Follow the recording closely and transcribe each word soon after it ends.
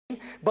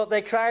but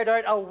they cried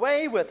out,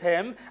 Away with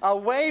him,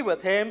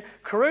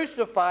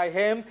 crucify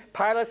him.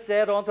 Pilate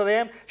said unto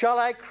them, Shall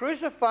I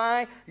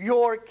crucify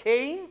your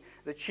king?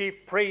 The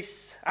chief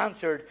priests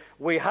answered,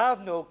 We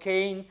have no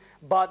king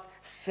but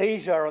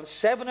Caesar. On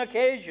 7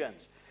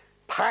 occasions,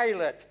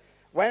 Pilate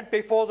went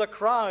before the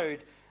crowd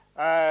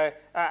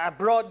and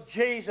brought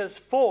Jesus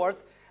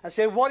forth and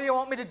said, What do you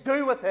want me to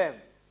do with him?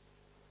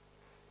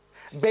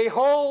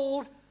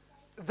 Behold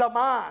the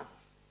man.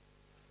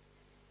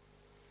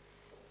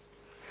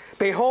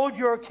 Behold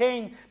your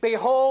king.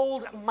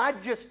 Behold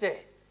majesty.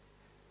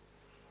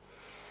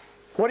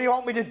 What do you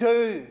want me to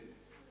do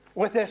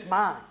with this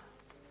man?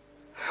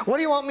 What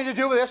do you want me to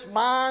do with this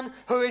man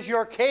who is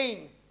your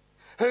king,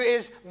 who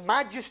is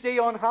majesty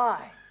on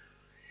high?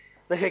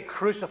 They said,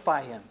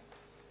 Crucify him.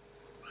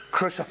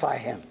 Crucify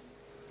him.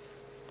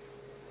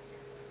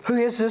 Who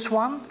is this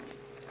one?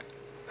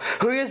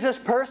 Who is this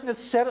person that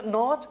said it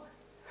not?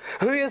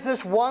 Who is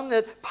this one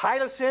that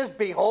Pilate says,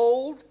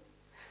 Behold,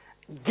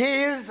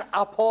 gaze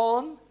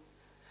upon,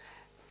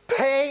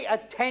 pay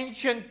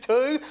attention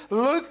to,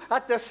 look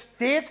at the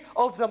state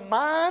of the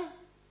man?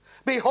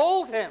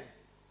 Behold him.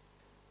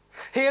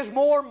 He is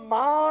more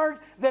marred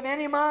than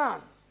any man.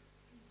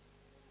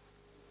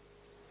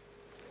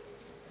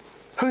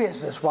 Who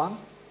is this one?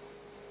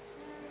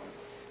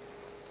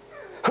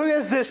 Who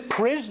is this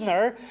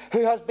prisoner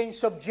who has been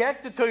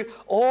subjected to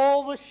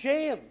all the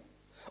shame,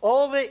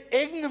 all the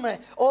ignominy,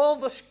 all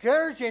the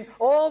scourging,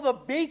 all the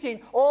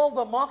beating, all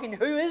the mocking?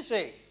 Who is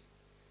he?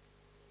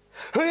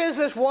 Who is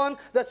this one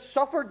that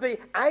suffered the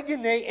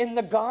agony in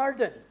the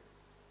garden?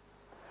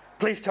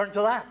 Please turn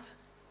to that.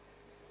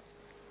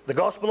 The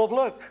Gospel of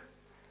Luke,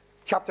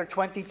 chapter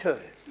 22.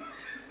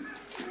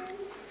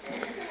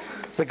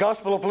 The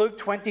Gospel of Luke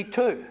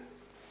 22.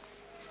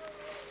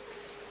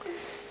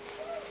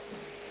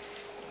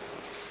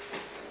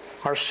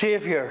 Our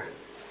Savior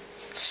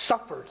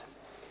suffered.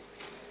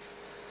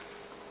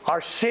 Our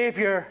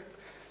Savior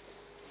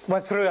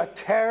went through a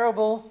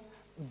terrible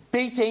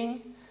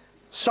beating,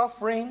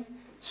 suffering,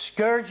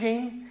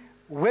 scourging,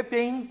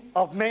 whipping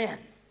of men.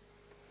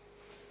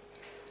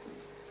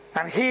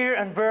 And here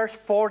in verse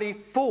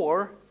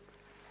 44,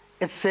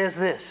 it says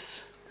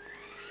this.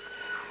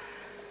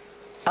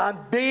 And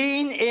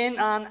being in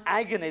an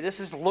agony, this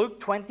is Luke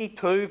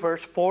 22,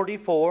 verse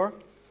 44.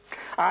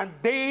 And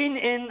being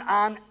in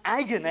an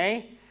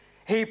agony,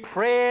 he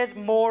prayed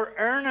more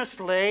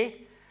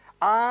earnestly,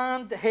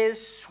 and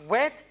his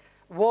sweat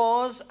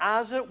was,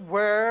 as it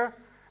were,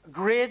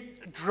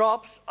 great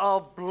drops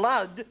of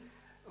blood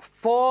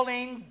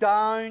falling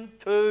down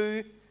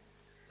to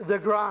the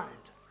ground.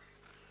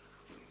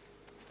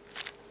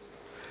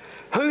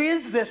 Who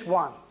is this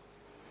one?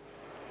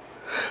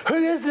 Who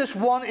is this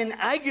one in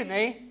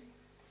agony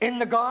in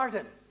the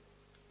garden?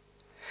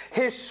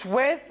 His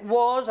sweat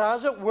was,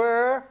 as it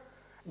were,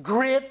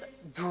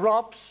 great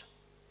drops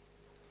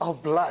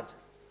of blood.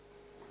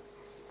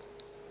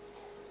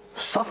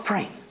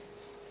 Suffering.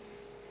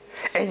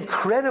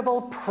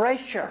 Incredible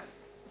pressure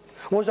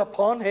was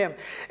upon him.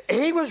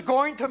 He was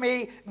going to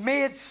be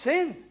made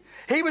sin.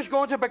 He was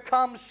going to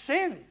become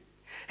sin.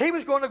 He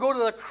was going to go to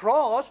the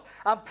cross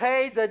and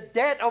pay the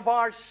debt of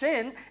our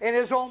sin in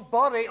his own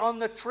body on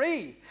the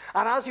tree.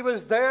 And as he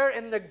was there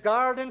in the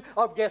Garden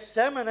of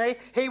Gethsemane,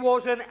 he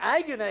was in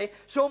agony,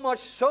 so much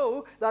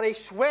so that he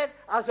sweat,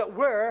 as it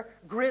were,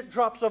 great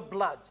drops of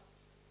blood.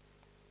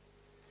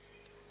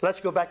 Let's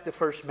go back to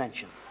first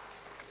mention.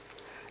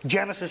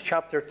 Genesis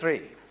chapter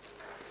 3.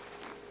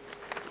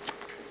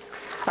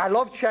 I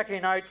love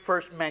checking out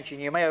first mention.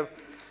 You may have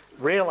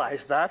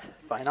realized that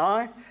by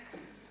now.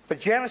 But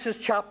Genesis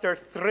chapter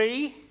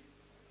 3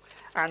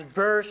 and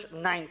verse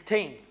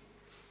 19.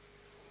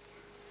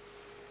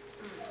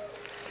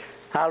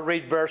 I'll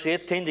read verse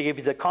 18 to give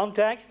you the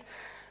context.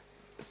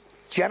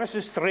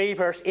 Genesis 3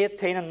 verse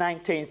 18 and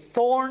 19.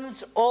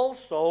 Thorns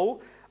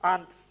also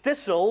and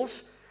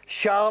thistles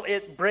shall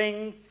it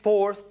bring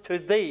forth to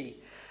thee,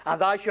 and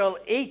thou shalt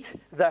eat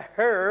the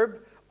herb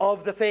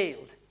of the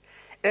field.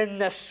 In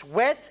the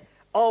sweat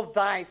of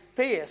thy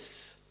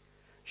face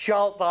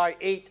shalt thou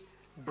eat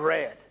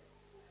bread,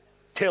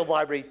 till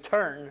thou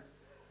return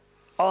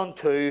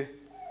unto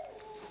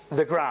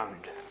the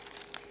ground.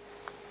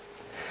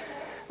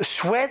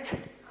 Sweat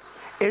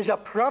is a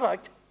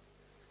product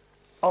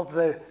of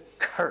the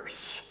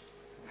curse.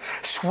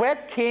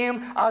 Sweat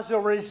came as a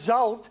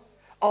result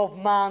of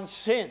man's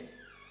sin.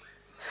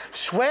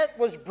 Sweat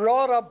was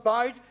brought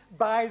about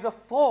by the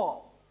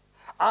fall.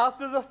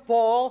 After the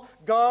fall,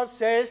 God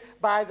says,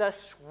 by the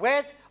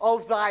sweat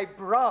of thy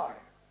brow.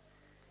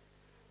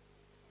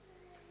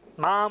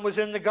 Man was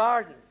in the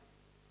garden.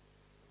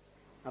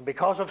 And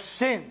because of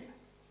sin,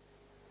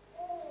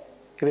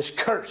 he was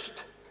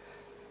cursed.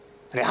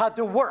 And he had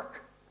to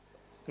work.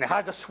 And he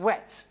had to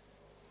sweat.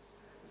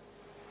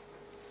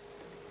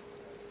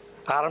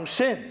 Adam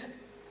sinned.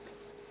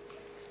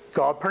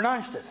 God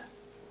pronounced it.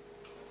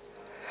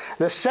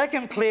 The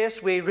second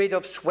place we read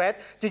of sweat,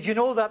 did you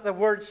know that the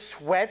word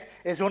sweat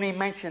is only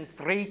mentioned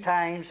 3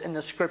 times in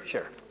the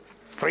Scripture?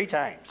 3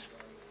 times.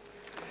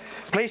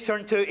 Please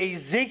turn to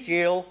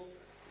Ezekiel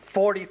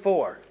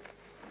 44.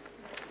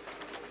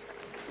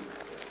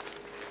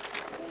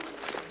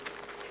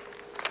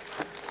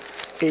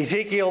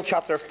 Ezekiel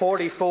chapter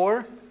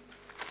 44.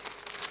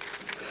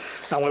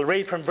 And we'll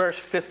read from verse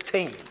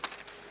 15.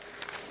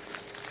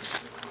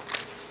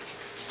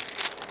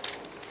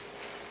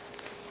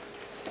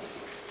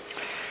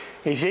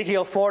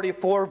 Ezekiel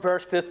 44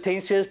 verse 15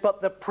 says,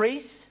 "But the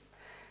priests,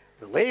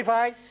 the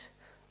Levites,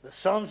 the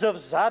sons of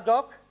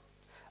Zadok,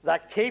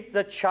 that keep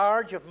the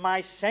charge of my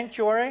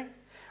sanctuary,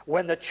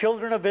 when the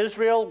children of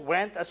Israel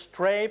went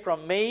astray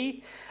from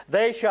me,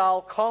 they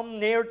shall come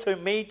near to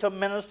me to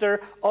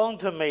minister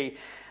unto me.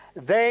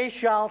 They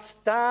shall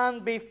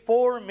stand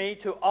before me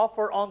to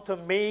offer unto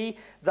me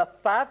the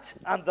fat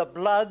and the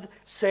blood,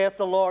 saith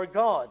the Lord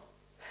God.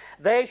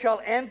 They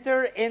shall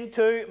enter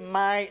into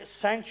my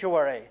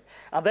sanctuary,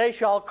 and they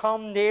shall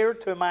come near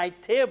to my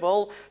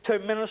table to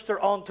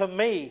minister unto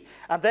me,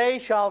 and they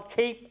shall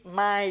keep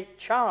my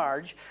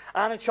charge.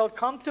 And it shall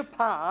come to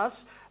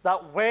pass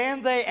that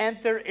when they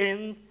enter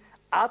in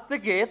at the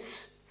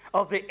gates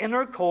of the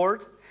inner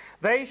court,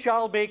 they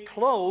shall be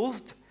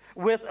clothed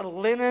with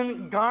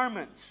linen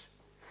garments,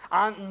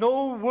 and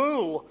no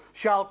wool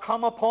shall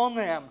come upon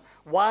them,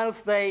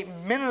 whilst they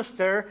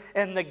minister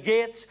in the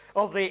gates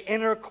of the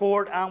inner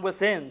court and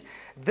within.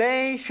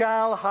 They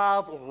shall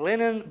have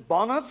linen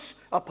bonnets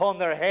upon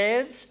their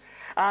heads,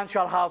 and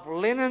shall have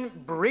linen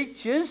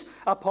breeches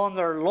upon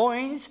their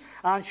loins,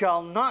 and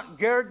shall not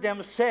gird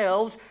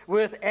themselves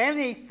with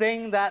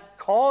anything that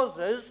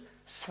causes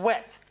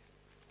sweat."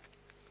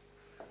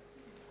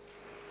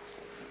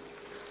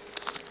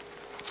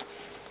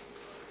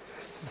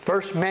 The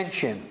first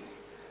mention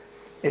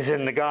is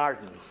in the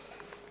garden.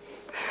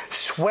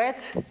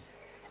 Sweat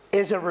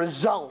is a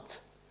result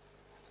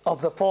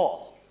of the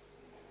fall.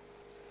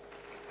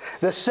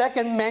 The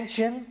second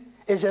mention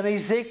is in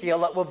Ezekiel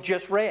that we've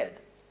just read.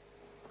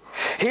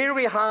 Here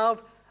we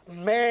have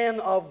men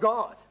of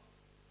God.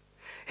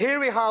 Here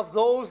we have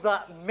those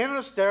that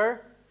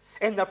minister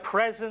in the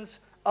presence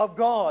of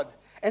God,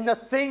 in the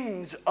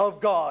things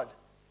of God,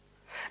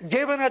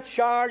 given a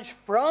charge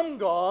from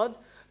God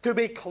to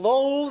be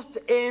clothed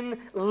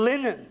in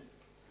linen.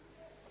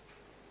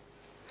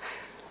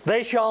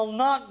 They shall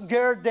not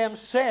gird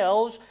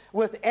themselves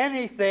with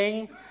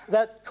anything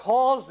that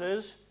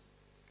causes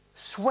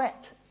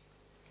sweat.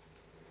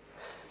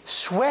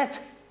 Sweat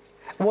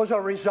was a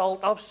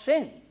result of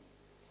sin.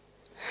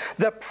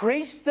 The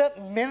priests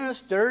that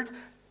ministered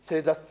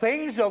to the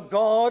things of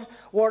God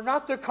were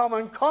not to come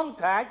in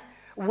contact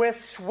with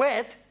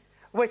sweat,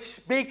 which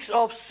speaks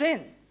of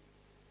sin.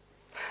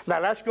 Now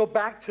let's go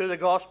back to the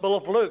Gospel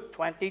of Luke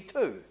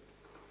 22.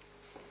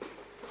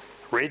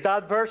 Read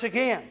that verse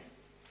again.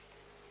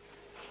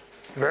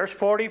 Verse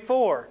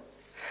 44.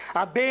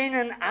 "And being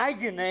in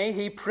agony,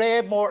 he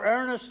prayed more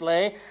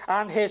earnestly,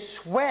 and his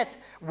sweat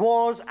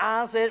was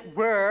as it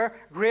were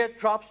great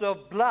drops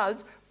of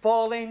blood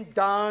falling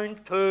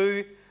down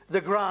to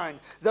the ground."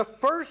 The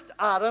first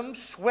Adam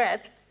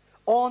sweat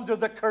under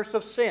the curse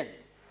of sin.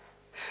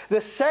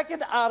 The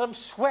second Adam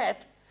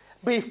sweat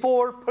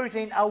before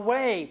putting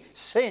away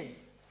sin.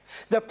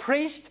 The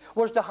priest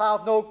was to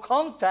have no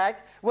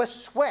contact with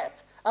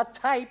sweat, a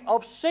type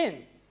of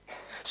sin.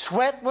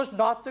 Sweat was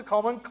not to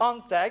come in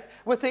contact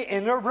with the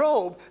inner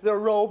robe, the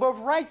robe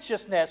of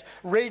righteousness.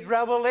 Read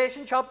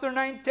Revelation chapter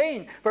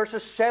 19,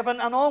 verses 7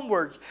 and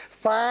onwards.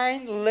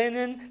 "Fine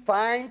linen,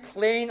 fine,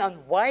 clean,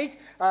 and white,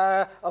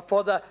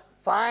 for the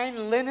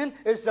fine linen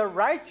is the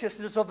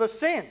righteousness of the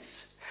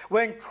saints."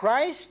 When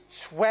Christ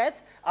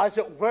sweat, as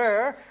it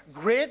were,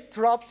 great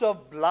drops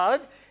of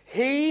blood,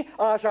 he,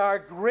 as our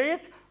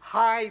great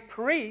high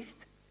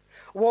priest,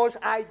 was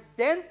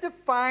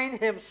identifying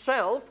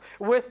himself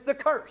with the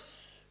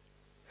curse,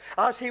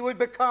 as he would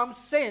become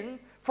sin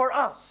for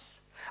us.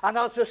 And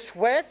as the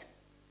sweat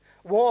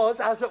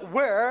was, as it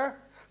were,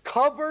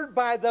 covered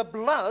by the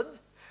blood,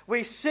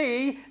 we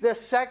see the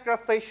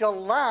sacrificial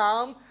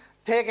lamb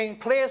taking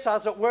place,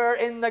 as it were,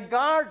 in the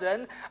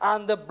garden,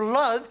 and the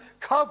blood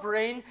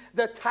covering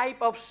the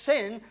type of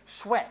sin,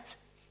 sweat.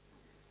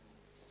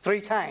 3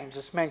 times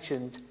it's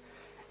mentioned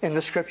in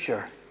the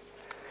Scripture.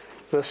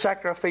 The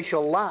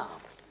sacrificial lamb,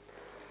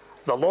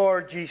 the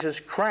Lord Jesus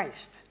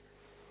Christ,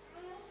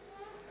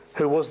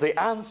 who was the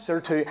answer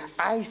to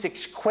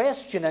Isaac's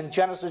question in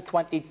Genesis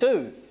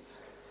 22.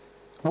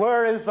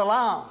 Where is the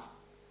Lamb?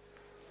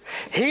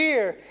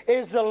 Here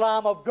is the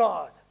Lamb of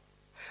God,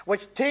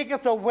 which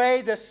taketh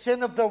away the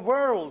sin of the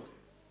world.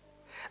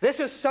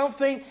 This is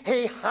something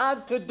he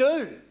had to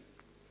do.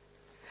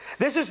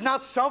 This is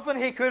not something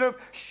he could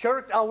have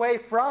shirked away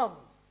from.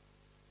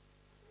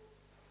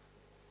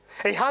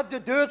 He had to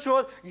do it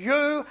so that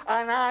you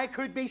and I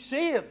could be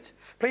saved.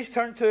 Please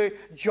turn to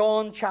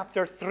John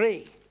chapter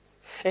 3.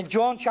 In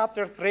John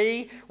chapter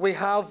 3, we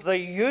have the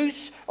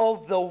use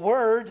of the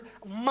word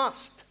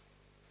must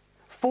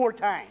 4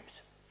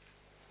 times.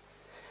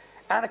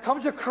 And it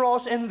comes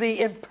across in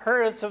the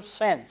imperative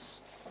sense.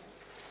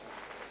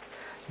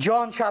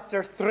 John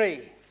chapter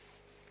 3.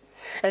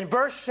 In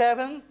verse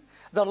 7,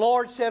 The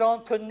Lord said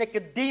unto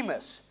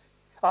Nicodemus.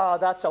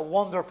 That's a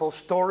wonderful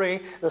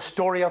story, the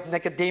story of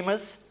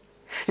Nicodemus.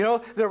 You know,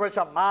 there was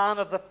a man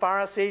of the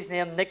Pharisees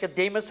named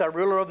Nicodemus, a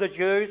ruler of the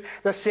Jews.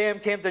 The same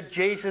came to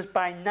Jesus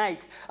by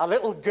night. A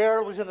little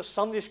girl was in a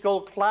Sunday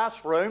school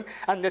classroom,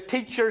 and the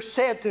teacher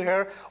said to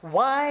her,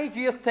 "Why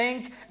do you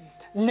think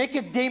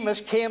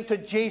Nicodemus came to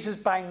Jesus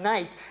by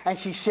night?" And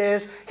she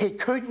says, "He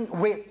couldn't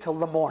wait till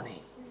the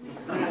morning."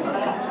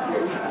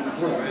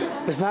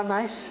 Isn't that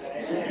nice?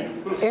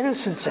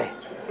 Innocency.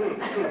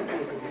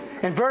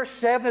 In verse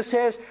 7 it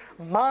says,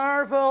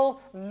 "Marvel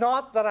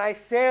not that I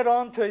said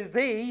unto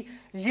thee,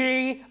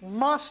 ye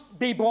must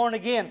be born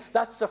again."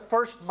 That's the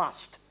first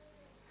must.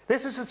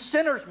 This is a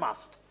sinner's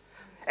must.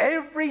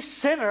 Every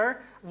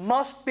sinner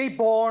must be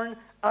born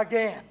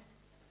again.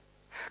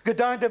 Go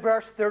down to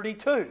verse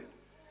 32.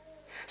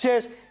 It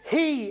says,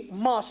 "He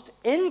must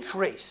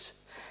increase."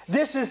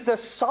 This is the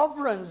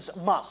sovereign's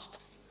must.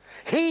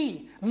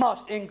 He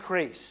must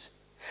increase.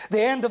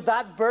 The end of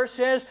that verse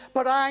says,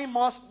 "But I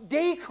must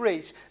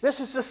decrease." This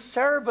is the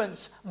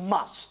servant's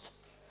must.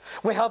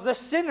 We have the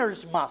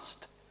sinner's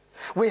must.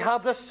 We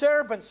have the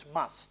servant's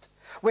must.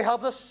 We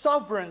have the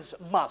sovereign's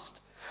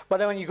must. But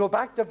then when you go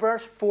back to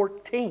verse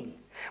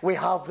 14, we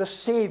have the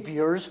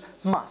Saviour's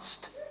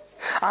must.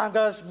 "And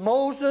as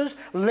Moses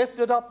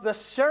lifted up the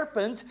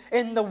serpent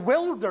in the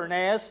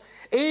wilderness,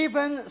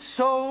 even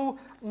so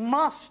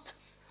must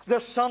the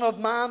Son of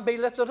Man be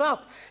lifted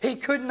up." He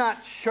could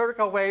not shirk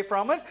away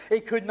from it. He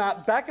could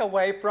not back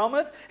away from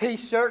it. He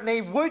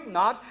certainly would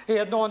not. He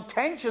had no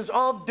intentions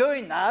of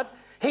doing that.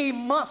 He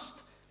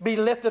must be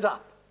lifted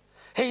up.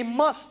 He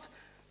must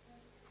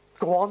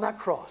go on that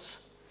cross.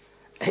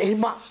 He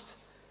must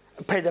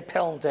pay the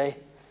penalty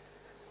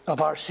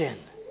of our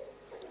sin.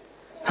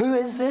 Who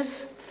is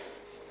this?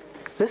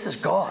 This is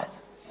God.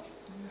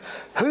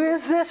 Who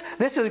is this?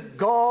 This is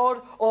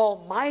God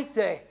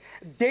Almighty,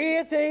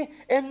 deity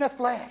in the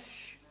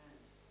flesh,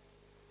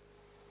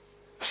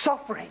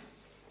 suffering.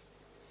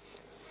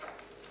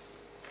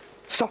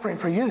 Suffering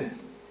for you.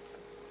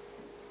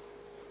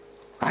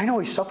 I know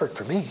He suffered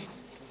for me.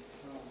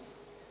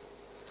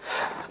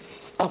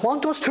 I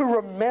want us to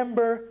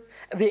remember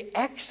the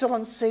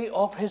excellency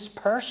of His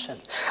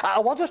person. I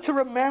want us to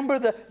remember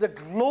the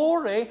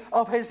glory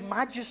of His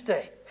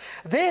majesty.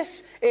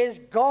 This is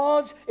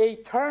God's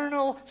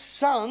eternal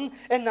Son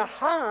in the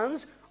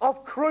hands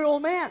of cruel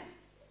men.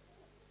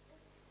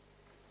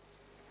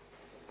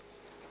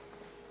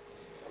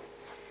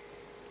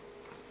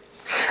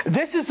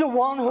 This is the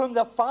one whom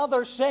the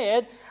Father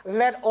said,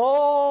 "Let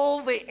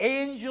all the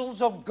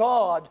angels of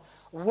God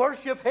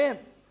worship Him."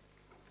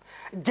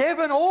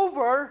 Given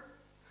over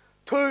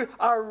to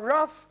a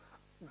rough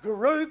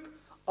group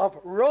of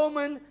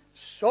Roman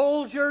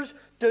soldiers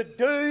to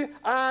do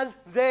as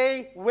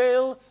they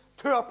will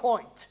to a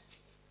point.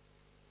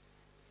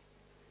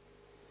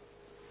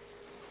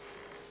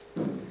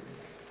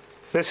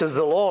 This is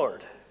the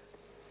Lord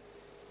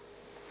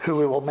who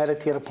we will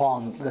meditate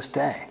upon this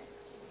day.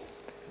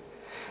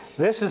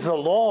 This is the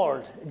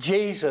Lord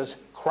Jesus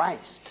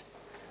Christ.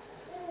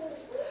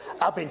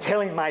 I've been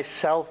telling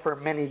myself for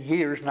many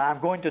years now, I'm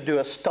going to do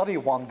a study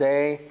one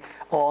day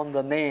on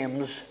the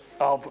names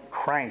of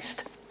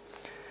Christ.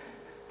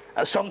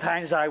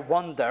 Sometimes I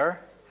wonder,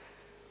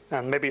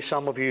 and maybe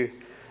some of you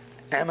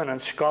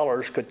eminent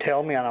scholars could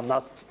tell me, and I'm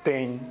not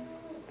being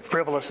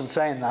frivolous in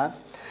saying that,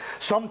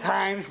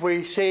 sometimes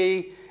we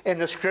see in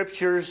the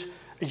Scriptures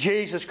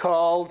Jesus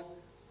called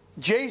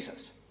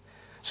Jesus.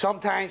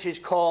 Sometimes He's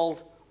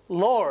called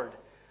Lord.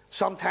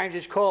 Sometimes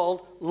He's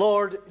called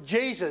Lord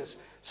Jesus.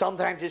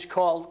 Sometimes He's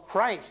called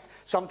Christ.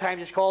 Sometimes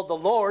He's called the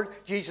Lord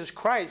Jesus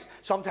Christ.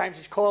 Sometimes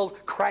He's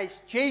called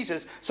Christ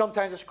Jesus.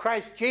 Sometimes it's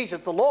Christ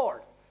Jesus the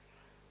Lord.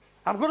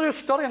 I'm going to do a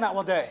study on that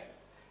one day.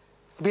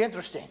 It'll be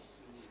interesting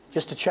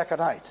just to check it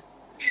out.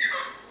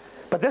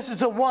 But this is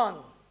the one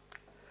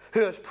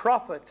who is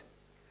prophet,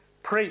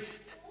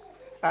 priest,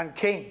 and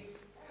king.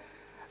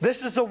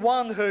 This is the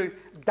one who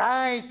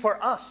died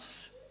for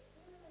us.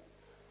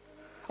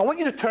 I want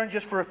you to turn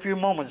just for a few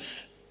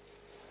moments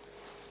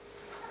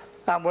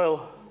and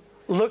we'll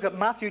look at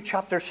Matthew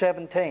chapter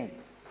 17.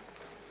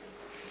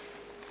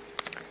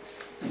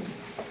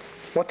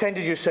 What time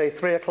did you say?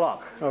 3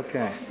 o'clock?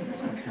 Okay.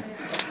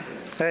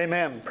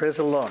 Amen. Praise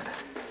the Lord.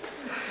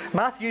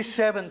 Matthew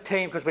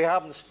 17, because we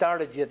haven't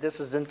started yet. This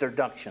is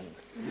introduction.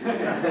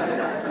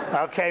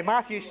 Okay,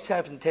 Matthew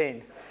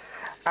 17.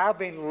 I've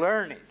been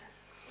learning.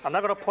 I'm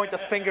not going to point the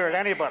finger at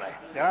anybody.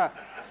 Yeah.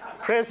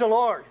 Praise the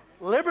Lord.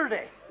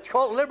 Liberty. It's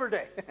called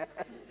liberty.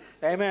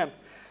 Amen.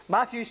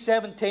 Matthew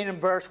 17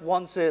 and verse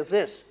 1 says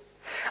this.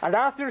 And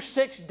after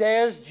 6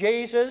 days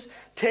Jesus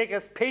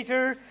taketh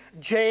Peter,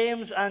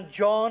 James, and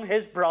John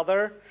his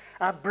brother,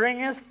 and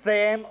bringeth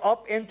them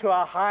up into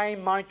a high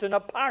mountain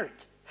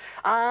apart,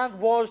 and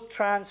was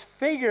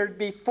transfigured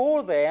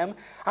before them,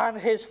 and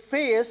his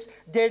face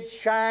did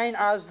shine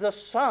as the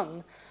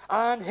sun,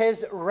 and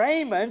his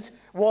raiment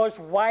was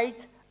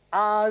white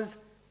as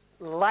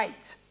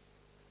light.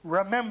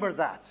 Remember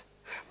that.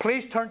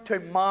 Please turn to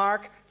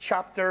Mark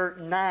chapter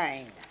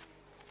 9.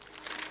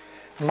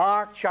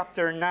 Mark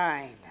chapter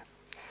 9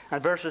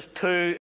 and verses 2